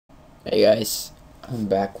Hey guys, I'm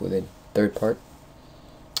back with a third part,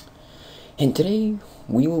 and today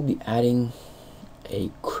we will be adding a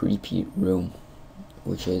creepy room,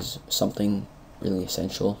 which is something really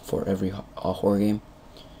essential for every horror game.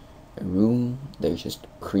 A room that's just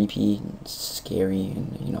creepy and scary,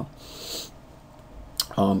 and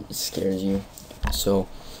it scares you. So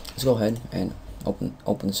let's go ahead and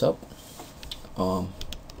open this up.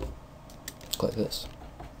 Click this.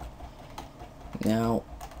 Now,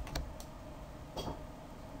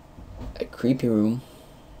 a creepy room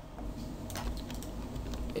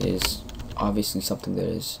is obviously something that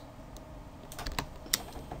is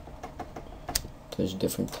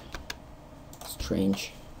different,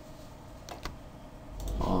 strange.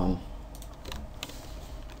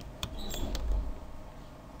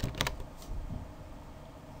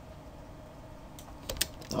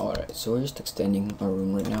 Alright, so we're just extending our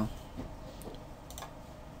room right now.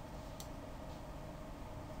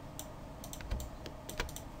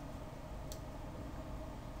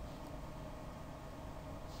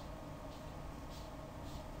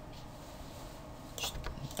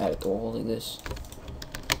 Add it to all like this.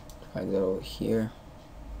 Drag that over here.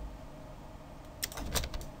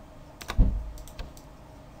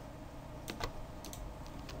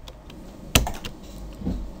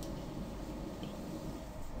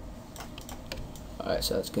 Alright,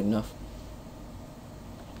 so that's good enough.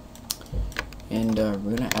 And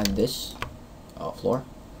we're gonna add this floor.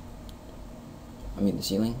 I mean the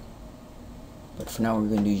ceiling. But for now, what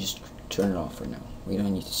we're gonna do is just turn it off for now. We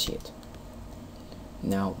don't need to see it.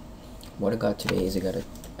 Now, what I got today is I got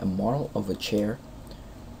a model of a chair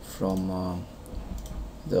from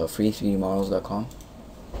the free3dmodels.com.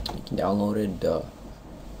 You can download it. The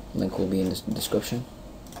link will be in the description.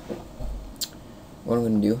 What I'm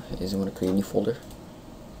going to do is I'm going to create a new folder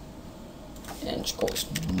and just call this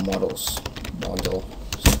models module.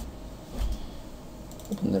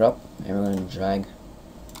 Open it up, and we're going to drag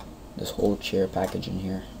this whole chair package in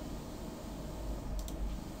here.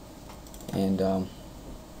 And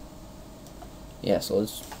yeah, so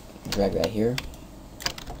let's drag that here.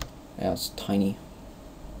 Now it's tiny.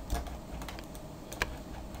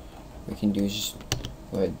 What we can do is just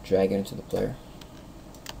go ahead and drag it into the player.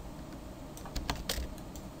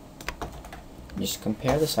 Just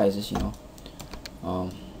compare the sizes, there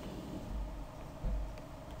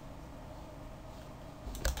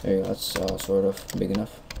you go, that's sort of big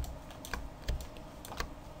enough.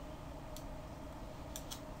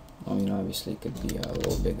 Obviously it could be a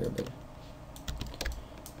little bigger, but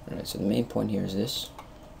alright, so the main point here is this.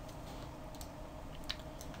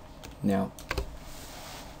 Now,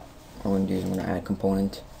 what I'm going to do is I'm going to add a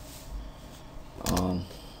component,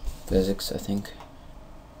 physics, I think,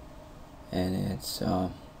 and it's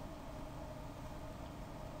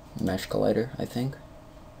mesh collider, I think.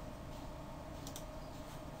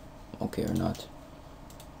 Okay, or not.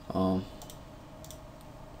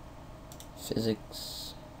 Physics.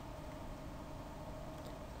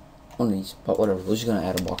 One of these, but whatever. We're just gonna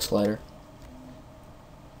add a box slider.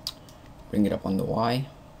 Bring it up on the Y.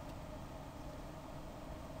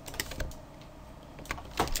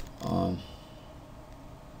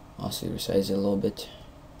 Also resize it a little bit.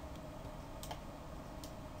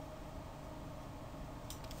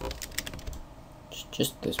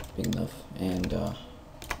 Just this big enough, and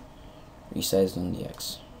resize on the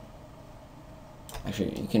X.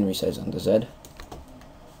 Actually, you can resize on the Z.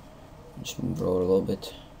 Just move it over a little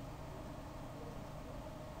bit.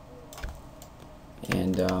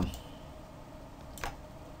 And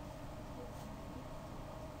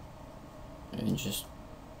just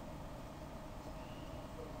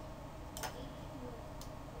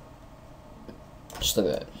like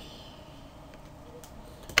that.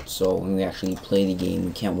 So when we actually play the game,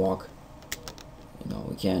 we can't walk.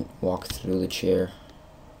 We can't walk through the chair.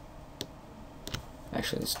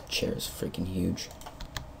 Actually, this chair is freaking huge.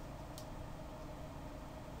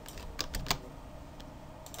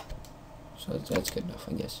 So that's good enough,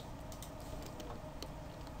 I guess.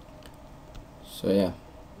 So yeah,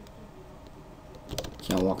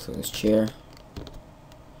 can't walk through this chair.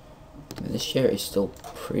 This chair is still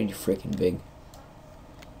pretty freaking big.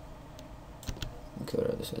 Okay,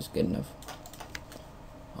 whatever, this is good enough.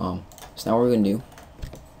 So now what we're gonna do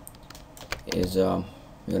is we're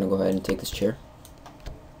gonna go ahead and take this chair.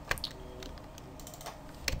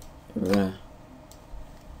 We're gonna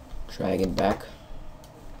drag it back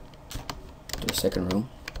to the second room,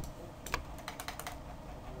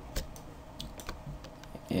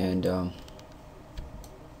 and so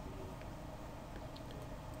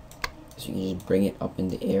you can just bring it up in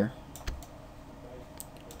the air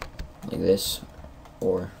like this,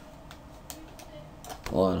 or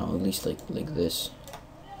Well, no, at least like this.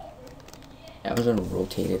 I was gonna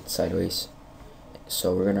rotate it sideways.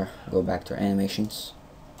 So we're gonna go back to our animations,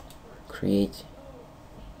 create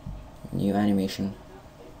new animation.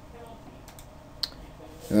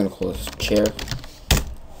 We're gonna call this chair,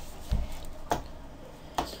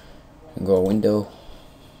 and go window,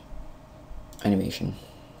 animation.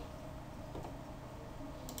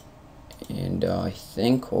 And I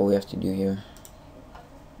think what we have to do here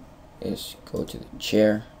is go to the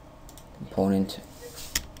chair, component,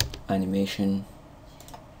 animation,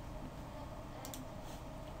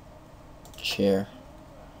 chair,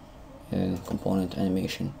 and component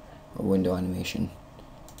animation or window animation.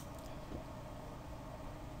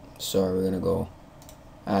 So we're gonna go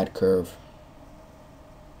add curve,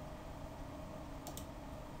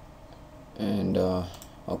 and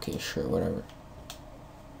okay, sure, whatever.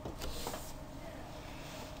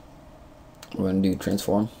 We're gonna do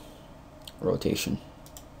transform, rotation,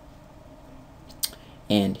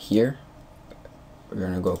 and here we're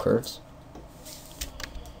gonna go curves.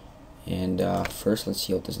 And first, let's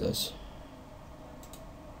see what this does.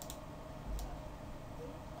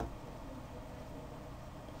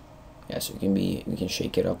 Yeah, so we can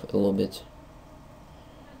shake it up a little bit.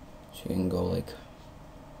 So you can go like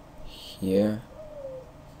here,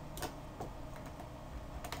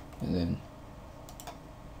 and then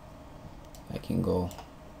I can go.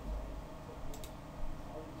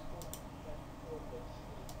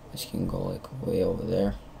 This can go like way over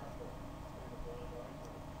there.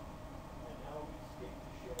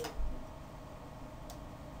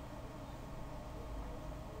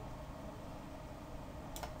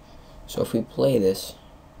 So if we play this,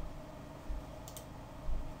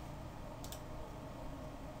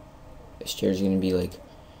 chair's gonna be like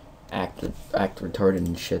act retarded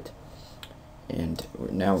and shit. And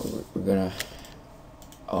now we're gonna,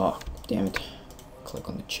 oh damn it, click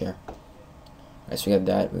on the chair. Alright, so we got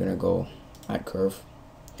that. We're gonna go add curve,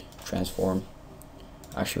 transform.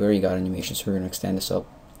 Actually, we already got animation, so we're gonna extend this up.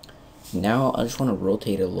 Now I just want to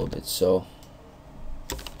rotate it a little bit, so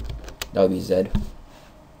that would be Z.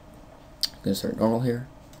 I'm gonna start normal here.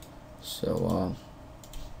 So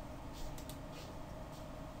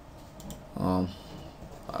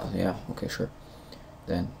yeah, okay, sure.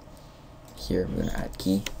 Then here we're gonna add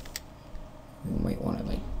key. We might want to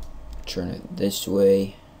like turn it this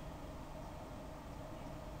way,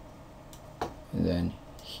 and then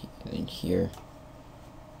here.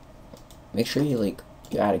 Make sure you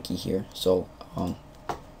add a key here. So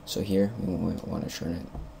so here we want to turn it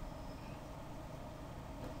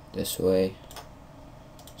this way.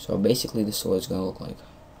 So basically this is what it's gonna look like.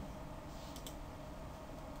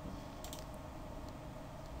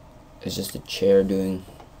 It's just a chair doing,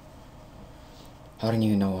 I don't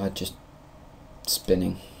even know what, just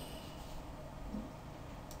spinning.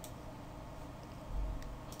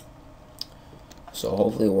 So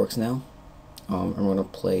hopefully it works now. I'm gonna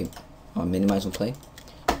play, minimize and play,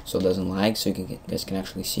 so it doesn't lag, so you guys can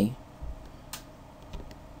actually see.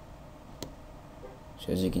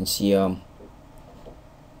 So as you can see, our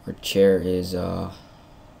chair is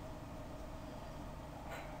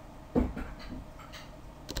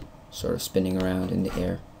sort of spinning around in the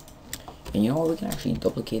air. And you know what, we can actually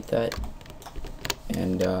duplicate that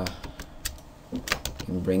and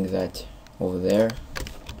bring that over there,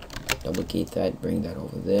 duplicate that, bring that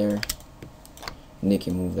over there, and you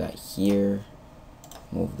can move that here,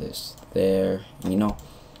 move this there, and, you know,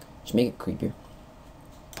 just make it creepier.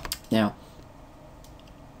 Now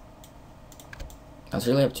it's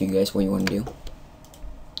really up to you guys what you want to do.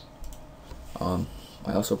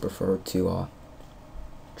 I also prefer to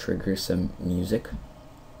trigger some music,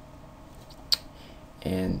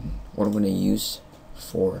 and what I'm going to use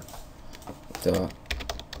for the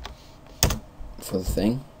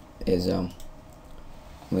thing is I'm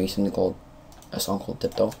going to use something called a song called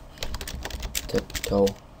Tiptoe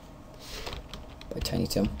by Tiny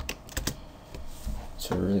Tim. It's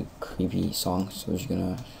a really creepy song, so we're just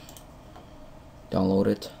gonna download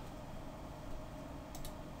it.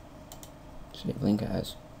 Save link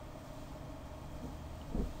as.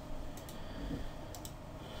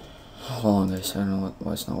 Hold on guys, I don't know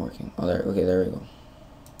why it's not working. Oh, there, okay, there we go.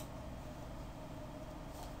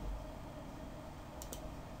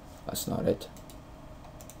 That's not it.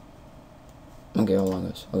 Okay, hold on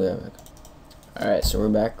guys, I'll be right back. Alright, so we're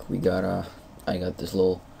back. We got, I got this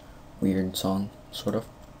little weird song, sort of.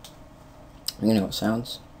 We're gonna go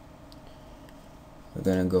sounds. We're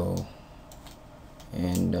gonna go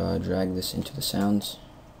and drag this into the sounds.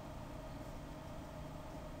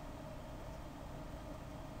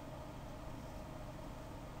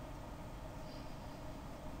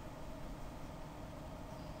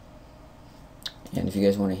 And if you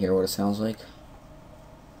guys want to hear what it sounds like,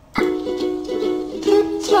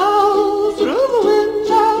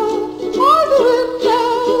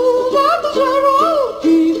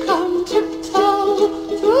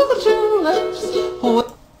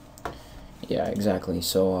 yeah, exactly.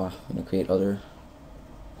 So I'm gonna create other.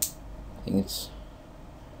 I think it's.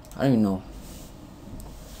 I don't even know.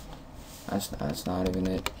 That's not even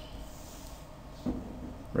it.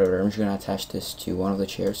 Whatever. I'm just gonna attach this to one of the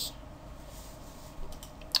chairs.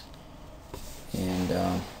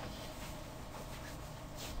 And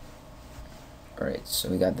alright, so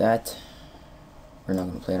we got that. We're not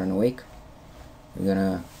gonna play it on Awake. We're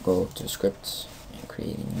gonna go to scripts and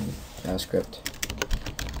create a new JavaScript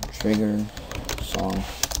trigger song.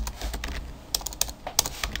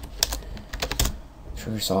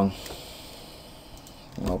 Trigger song.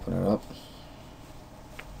 I'm gonna open it up.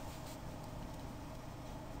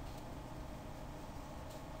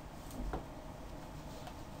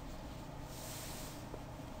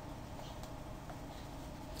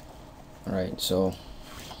 Alright, so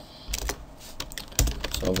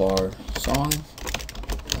our song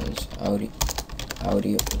is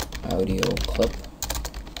audio.Clip.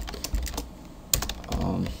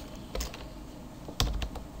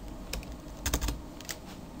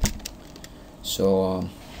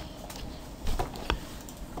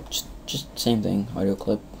 Just same thing,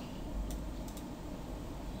 AudioClip.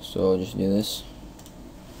 So just do this.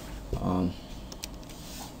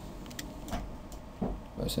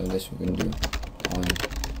 So this we're gonna do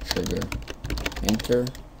OnTriggerEnter.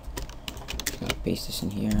 Just gonna paste this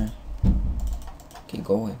in here. Okay,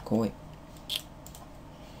 go away.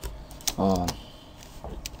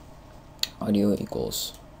 Audio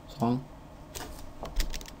equals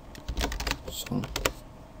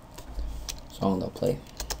song.Play.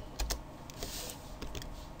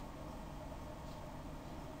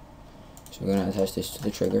 So we're gonna attach this to the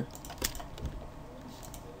trigger.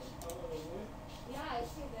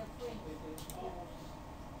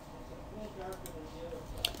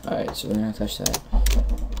 Alright, so we're gonna attach that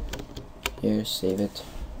here, save it.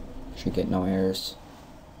 Should get no errors.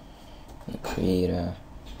 We'll create a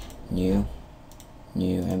new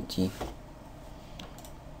empty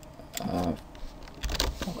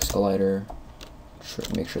focus collider.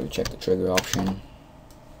 Make sure to check the trigger option.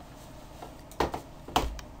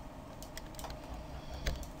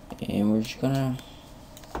 And we're just gonna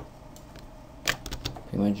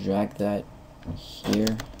pretty much drag that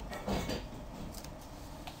here.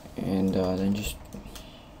 And then just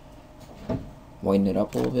widen it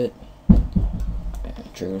up a little bit.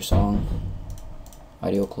 Trigger song,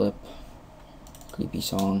 AudioClip, creepy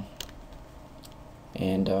song,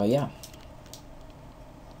 and yeah.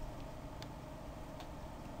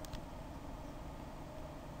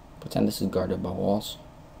 Pretend this is guarded by walls.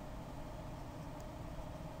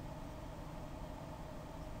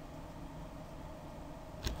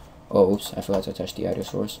 Oh, oops, I forgot to attach the audio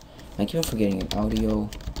source. I keep on forgetting an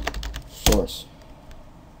audio source.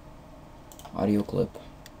 AudioClip.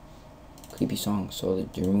 Creepy song. So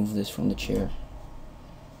to remove this from the chair,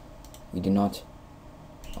 we do not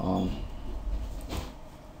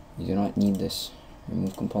need this.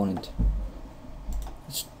 Remove component.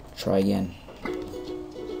 Let's try again.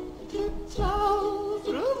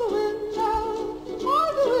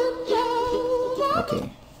 Okay.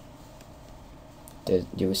 Did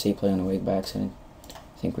we say play on the Awake by accident?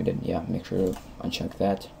 I think we did. Yeah, make sure to uncheck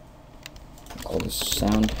that. Call this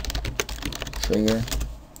sound trigger.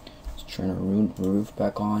 Let's turn our roof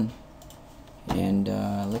back on, and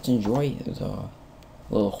let's enjoy the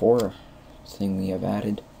little horror thing we have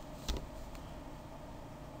added.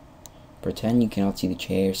 Pretend you cannot see the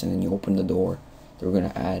chairs, and then you open the door that we're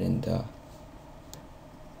gonna add in the.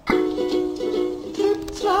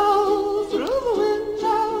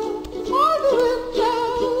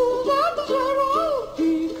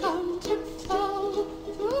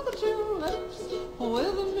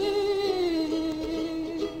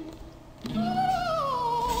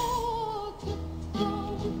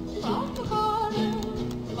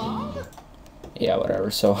 Yeah, whatever.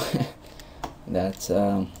 So that's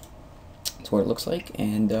what it looks like,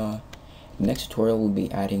 and the next tutorial will be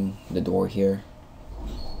adding the door here,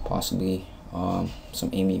 possibly some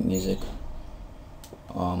ambient music.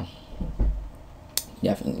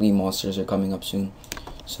 Definitely monsters are coming up soon,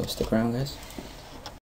 so stick around, guys.